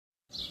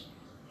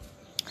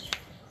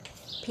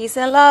Peace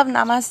and love.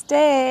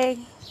 Namaste.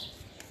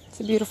 It's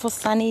a beautiful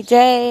sunny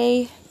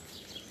day.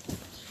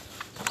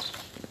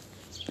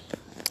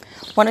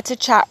 Wanted to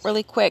chat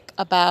really quick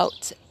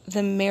about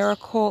the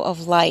miracle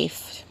of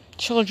life.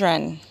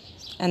 Children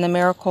and the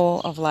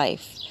miracle of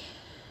life.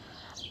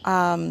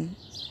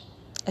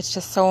 It's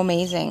just so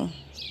amazing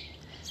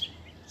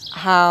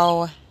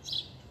how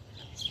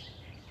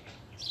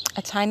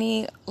a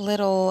tiny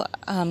little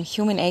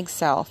human egg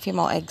cell,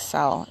 female egg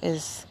cell,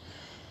 is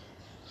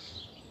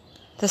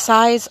the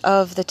size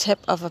of the tip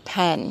of a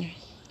pen,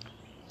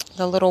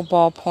 the little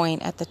ball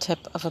point at the tip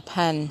of a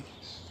pen.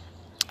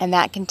 And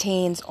that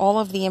contains all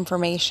of the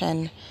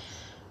information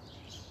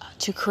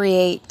to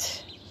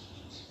create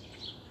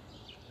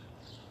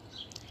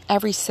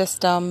every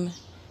system,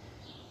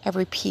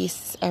 every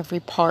piece, every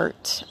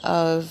part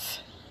of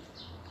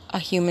a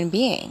human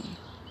being.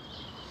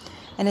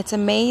 And it's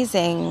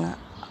amazing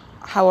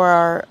how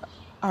our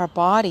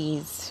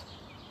bodies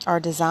are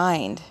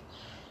designed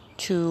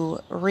to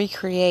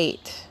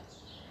recreate,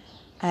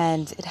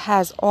 and it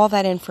has all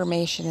that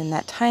information in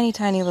that tiny,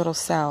 tiny little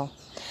cell.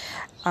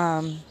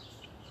 And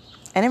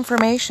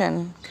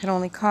information can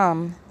only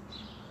come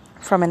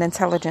from an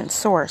intelligent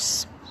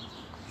source.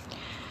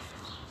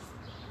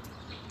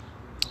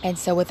 And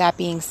so with that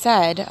being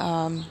said,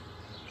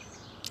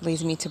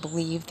 leads me to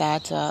believe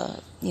that,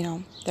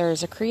 there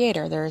is a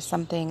creator, there is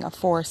something, a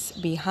force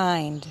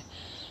behind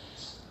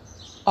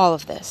all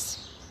of this.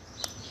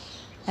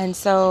 And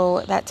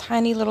so that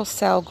tiny little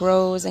cell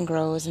grows and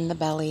grows in the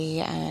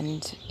belly,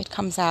 and it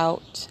comes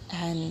out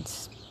and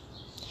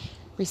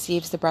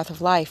receives the breath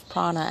of life,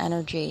 prana,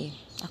 energy,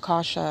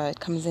 akasha. It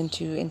comes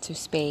into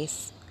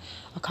space,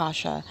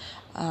 akasha,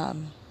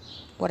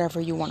 whatever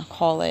you want to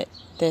call it,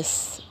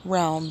 this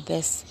realm,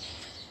 this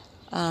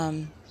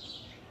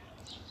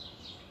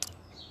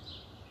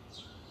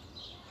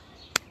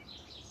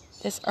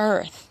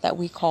earth that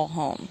we call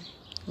home,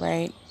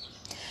 right?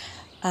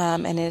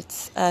 And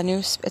it's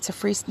a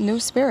free new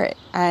spirit,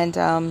 and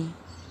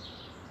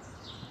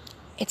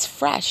it's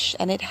fresh,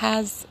 and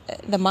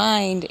the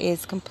mind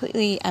is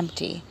completely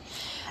empty.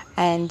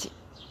 And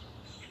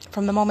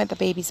from the moment the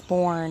baby's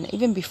born,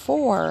 even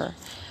before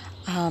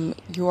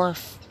your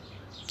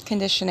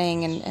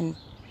conditioning and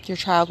your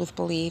child with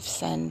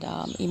beliefs and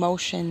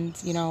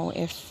emotions,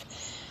 if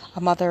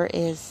a mother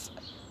is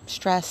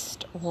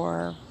stressed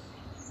or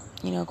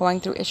going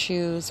through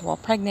issues while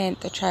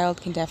pregnant, the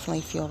child can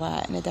definitely feel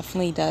that, and it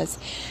definitely does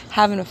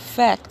have an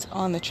effect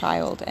on the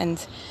child.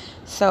 And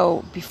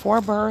so before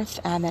birth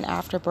and then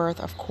after birth,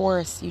 of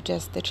course,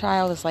 the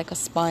child is like a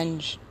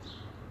sponge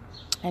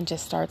and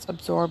just starts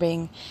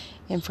absorbing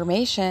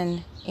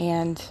information,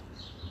 and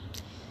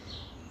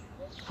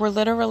we're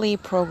literally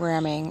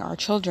programming our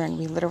children.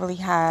 We literally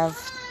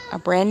have a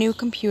brand new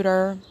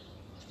computer.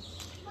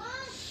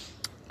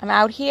 I'm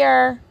out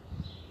here.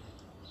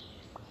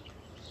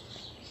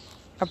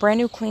 A brand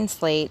new clean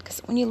slate, because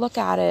when you look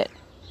at it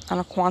on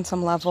a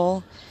quantum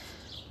level,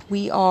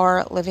 we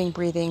are living,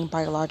 breathing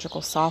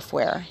biological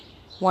software.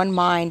 One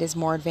mind is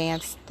more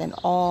advanced than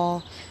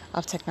all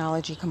of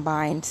technology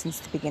combined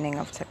since the beginning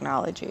of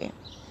technology.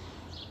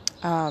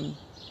 And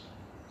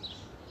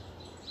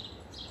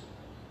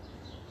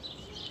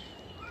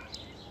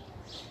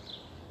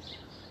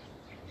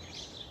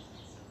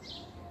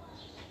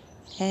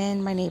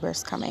my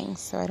neighbor's coming,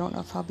 so I don't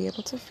know if I'll be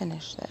able to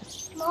finish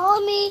this.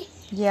 Mommy.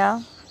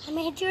 Yeah? I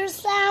made your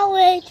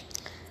salad.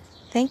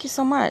 Thank you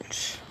so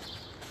much.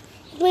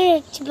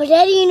 With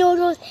spaghetti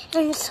noodles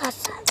and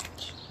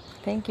sausage.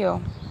 Thank you.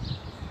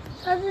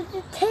 How does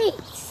it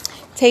taste?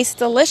 Tastes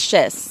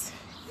delicious.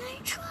 Can I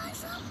try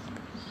some?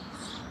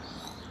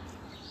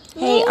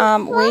 Hey,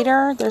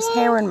 waiter, there's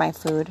hair in my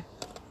food.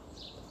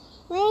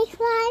 Can I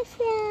try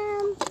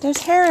some? There's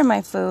hair in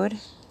my food.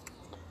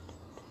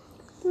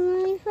 Can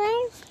I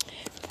try?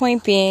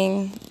 Point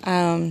being,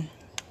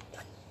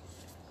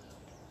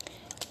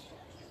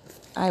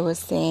 I was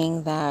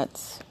saying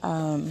that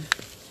the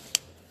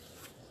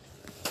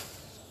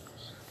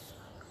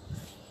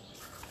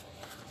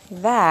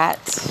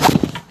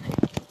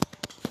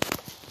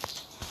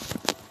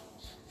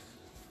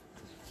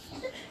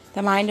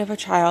mind of a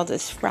child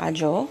is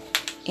fragile,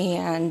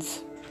 and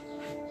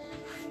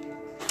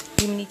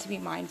we need to be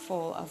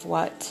mindful of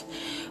what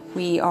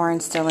we are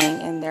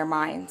instilling in their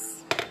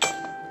minds.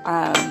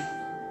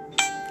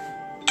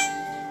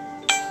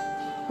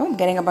 I'm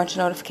getting a bunch of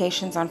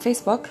notifications on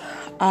Facebook.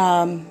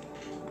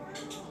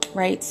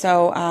 Right?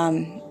 So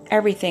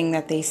everything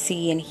that they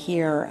see and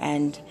hear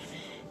and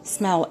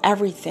smell,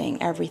 everything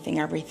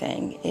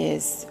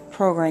is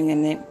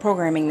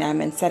programming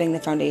them and setting the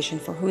foundation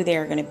for who they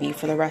are going to be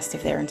for the rest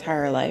of their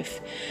entire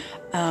life.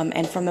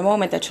 And from the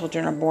moment that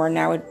children are born,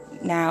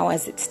 now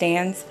as it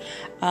stands,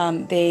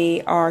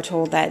 they are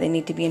told that they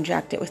need to be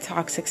injected with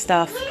toxic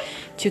stuff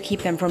to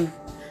keep them from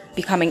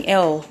becoming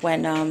ill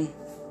when,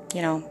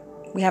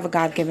 we have a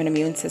God-given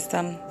immune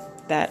system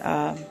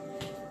that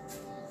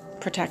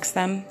protects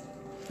them,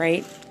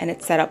 right? And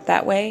it's set up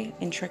that way,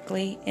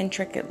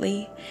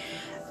 intricately.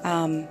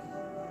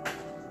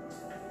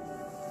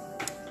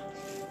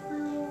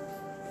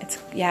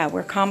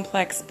 we're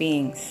complex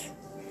beings.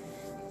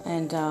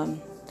 And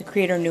the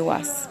Creator knew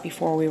us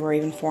before we were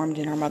even formed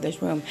in our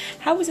mother's womb.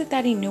 How is it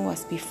that He knew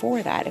us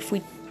before that if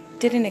we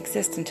didn't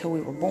exist until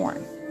we were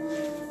born?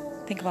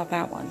 Think about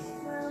that one,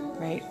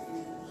 right?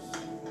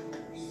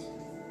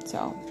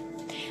 So,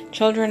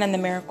 children and the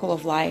miracle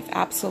of life,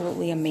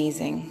 absolutely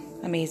amazing.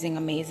 Amazing,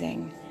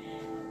 amazing.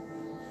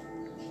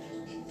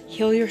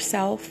 Heal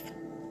yourself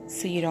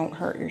so you don't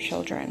hurt your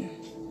children.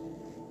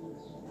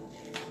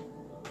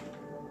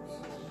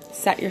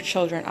 Set your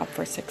children up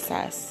for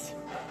success.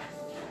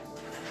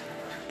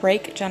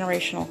 Break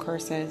generational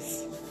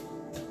curses.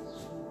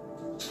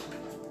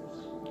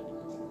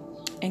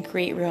 And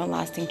create real and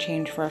lasting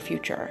change for our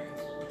future.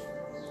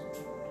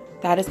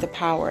 That is the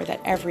power that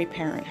every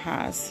parent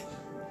has.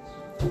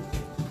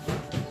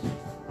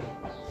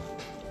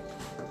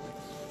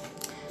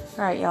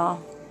 All right,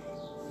 y'all.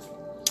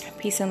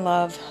 Peace and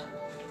love.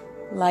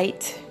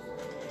 Light.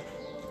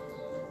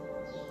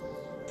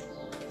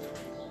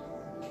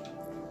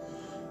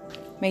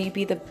 May you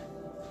be the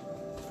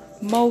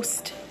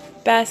most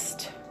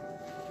best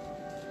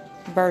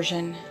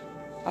version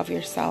of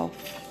yourself.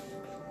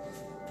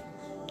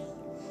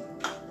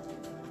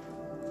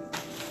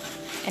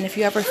 And if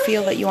you ever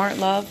feel that you aren't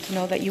loved,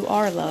 know that you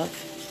are loved.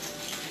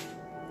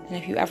 And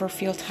if you ever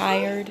feel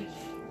tired,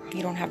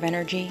 you don't have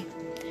energy,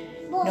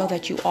 know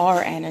that you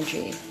are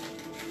energy.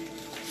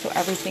 So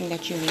everything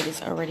that you need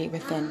is already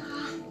within.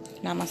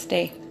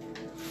 Namaste.